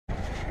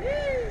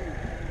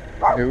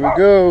Here we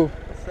go.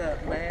 What's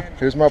up, man?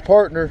 Here's my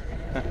partner.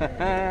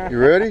 You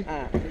ready?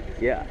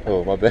 Yeah.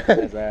 Oh, my bad.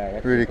 That's all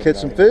right. Ready to catch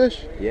some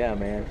fish? Yeah,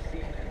 man.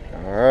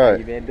 All right. How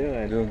you been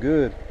doing? Doing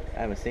good.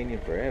 I haven't seen you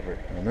forever.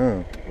 I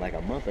know. Like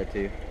a month or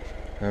two.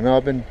 I know.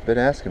 I've been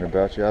asking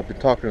about you. I've been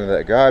talking to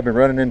that guy. I've been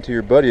running into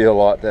your buddy a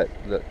lot. That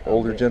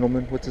older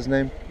gentleman. What's his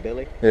name?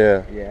 Billy.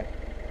 Yeah. Yeah.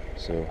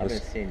 So I've been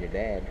seeing your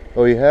dad.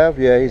 Oh, you have?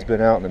 Yeah, he's been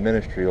out in the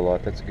ministry a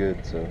lot. That's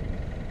good. So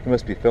he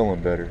must be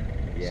feeling better.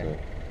 Yeah. So,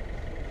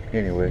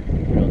 anyway.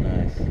 Real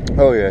nice.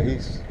 Oh yeah,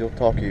 he'll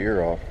talk your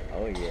ear off.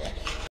 Oh yeah.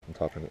 I'm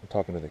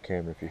talking to the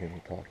camera if you hear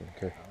me talking.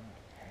 Okay.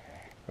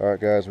 All right,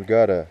 guys, we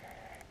got a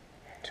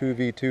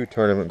 2v2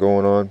 tournament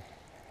going on,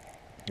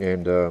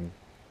 and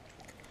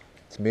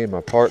it's me and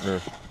my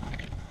partner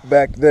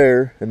back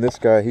there, and this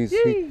guy he's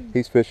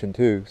fishing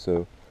too,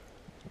 so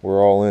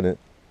we're all in it.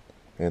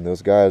 And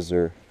those guys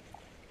are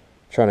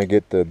trying to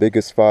get the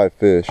biggest 5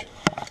 fish,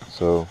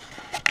 so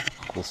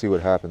we'll see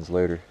what happens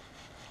later.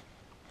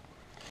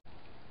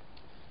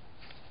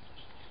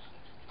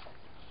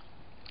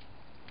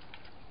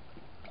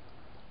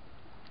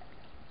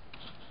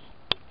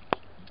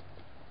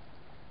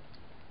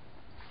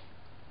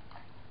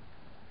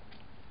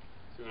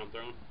 See what I'm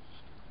throwing?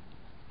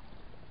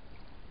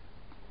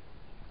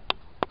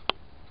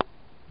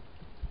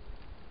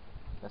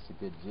 That's a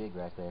good jig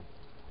right there.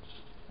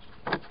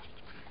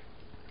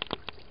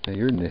 Hey,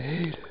 you're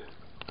Nate.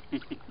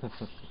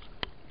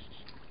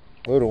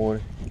 Little one.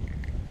 What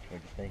do you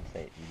think?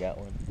 Say, you got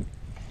one?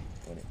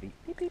 When it beep,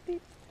 beep, beep,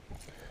 beep.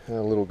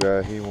 That little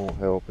guy, he won't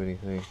help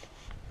anything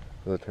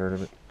for the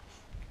tournament.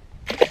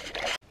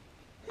 That's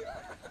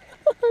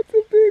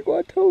a big one.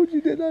 I told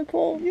you, didn't I,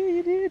 Paul? Yeah,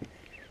 you did.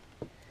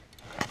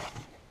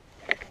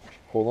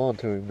 Hold on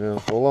to him now.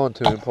 Hold on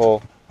to him,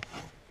 Paul.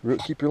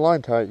 Keep your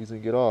line tight. He's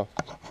going to get off.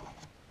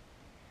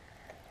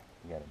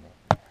 You got it, man.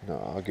 No,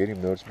 I'll get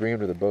him though. Just bring him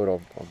to the boat.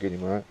 I'll get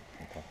him, alright?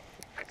 Okay.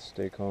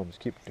 Stay calm. Just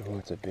keep. Oh,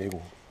 it's a big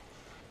one.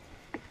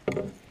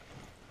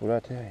 What did I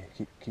tell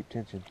you? Keep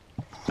tension.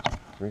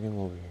 Bring him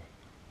over here.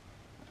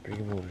 Bring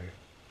him over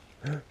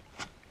here.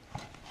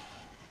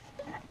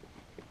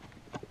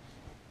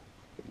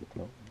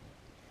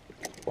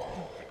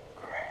 Oh,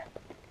 crap.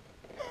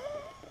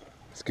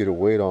 Let's get a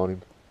weight on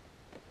him.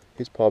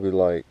 He's probably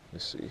like,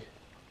 let's see.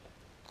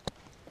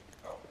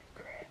 Holy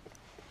crap.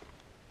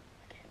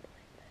 I can't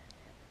believe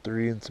that.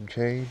 3 and some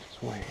change.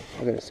 Wait,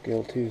 I got a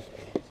scale too.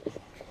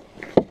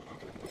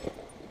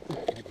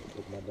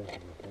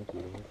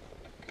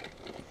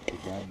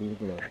 Good job being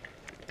good.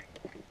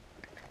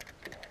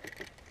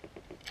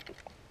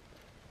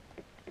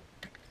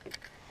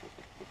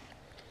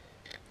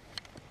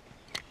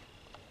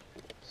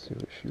 See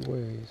what she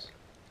weighs.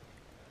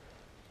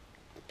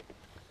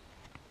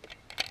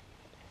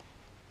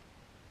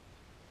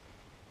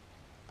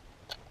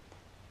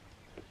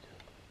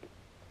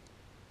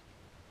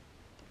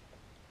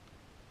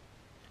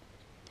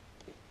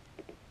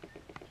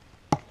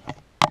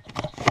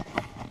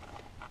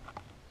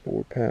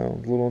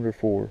 £4, a little under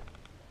 4.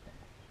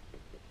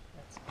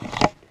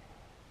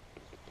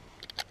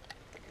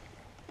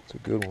 It's a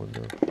good one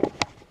though.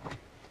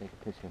 Take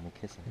a picture of me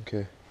kissing.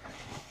 Okay.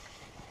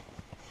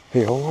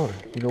 Hey, hold on.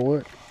 You know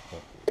what?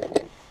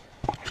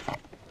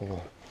 Hold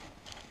on.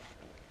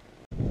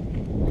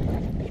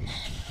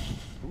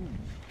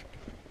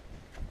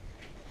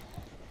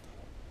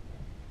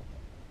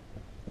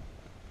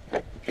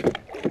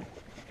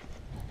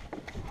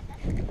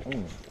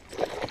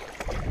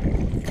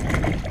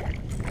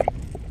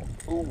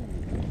 Ooh,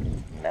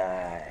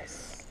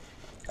 nice.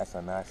 That's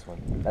a nice one.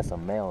 That's a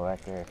male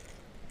right there.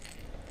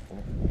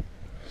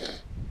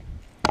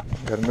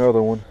 Got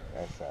another one.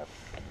 That's a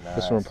nice.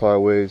 This one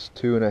probably weighs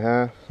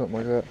 2.5, something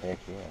like that. Heck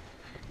yeah.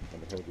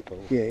 Let me hold your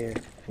pole. Yeah, yeah.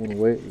 Want to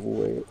weigh it? We'll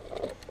weigh it.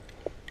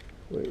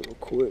 Weigh it real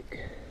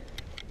quick.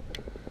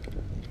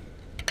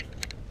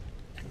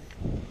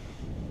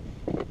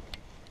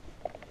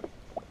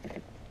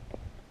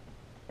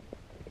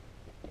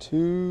 A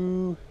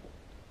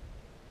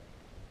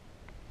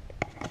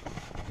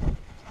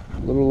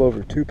little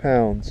over 2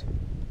 pounds.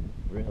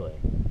 Really?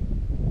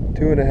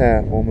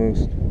 2.5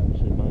 almost.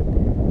 Should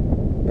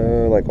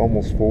mine Like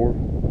almost 4.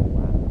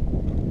 Wow.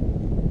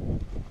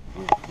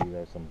 You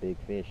have some big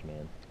fish,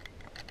 man.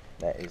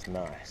 That is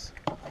nice.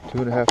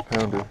 2.5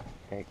 pounder.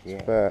 Heck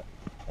yeah. Fat.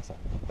 That's a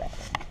fat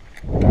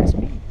one. Nice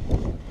meat.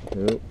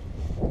 Yep.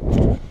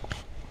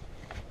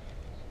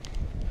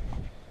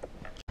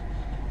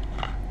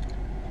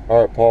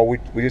 Alright, Paul,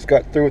 we just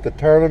got through with the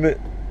tournament.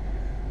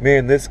 Me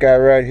and this guy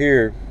right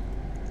here,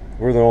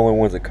 we're the only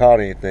ones that caught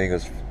anything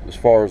as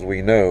far as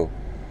we know.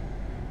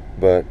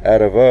 But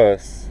out of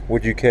us,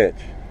 what'd you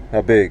catch?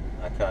 How big?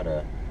 I caught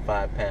a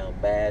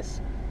 5-pound bass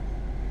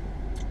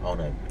on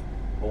a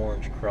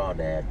orange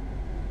crawdad.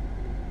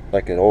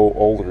 Like an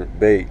older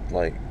bait,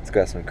 like it's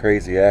got some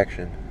crazy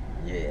action.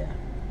 Yeah,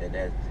 it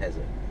has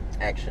an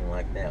action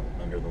like that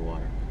under the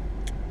water.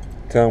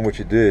 Tell him what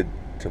you did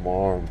to my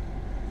arm.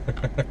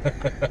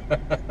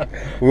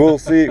 We'll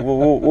see.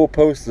 We'll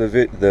post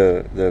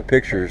the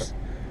pictures.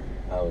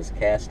 I was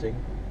casting,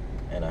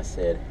 and I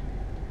said,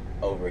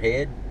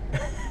 overhead,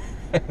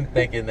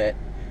 thinking that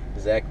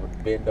Zach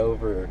would bend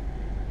over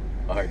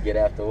or get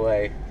out the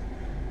way.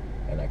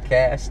 And I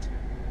cast,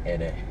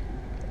 and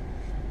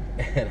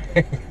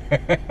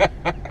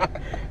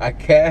I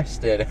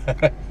cast and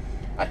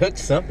I hooked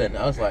something.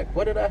 I was like,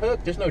 what did I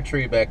hook? There's no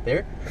tree back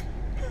there.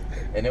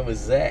 And it was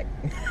Zach.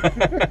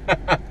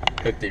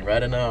 Hooked him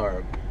right in the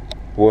arm.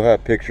 We'll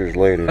have pictures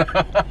later.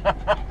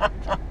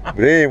 But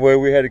anyway,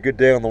 we had a good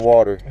day on the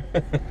water.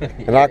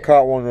 And Yeah. I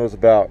caught one that was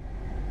about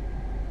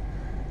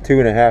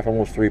 2.5,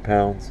 almost 3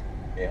 pounds.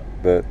 Yeah.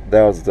 But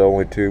that was the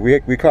only two.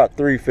 We caught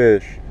 3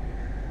 fish,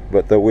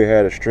 but though we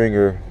had a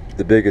stringer,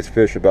 the biggest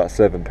fish about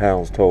 7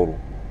 pounds total.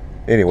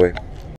 Anyway.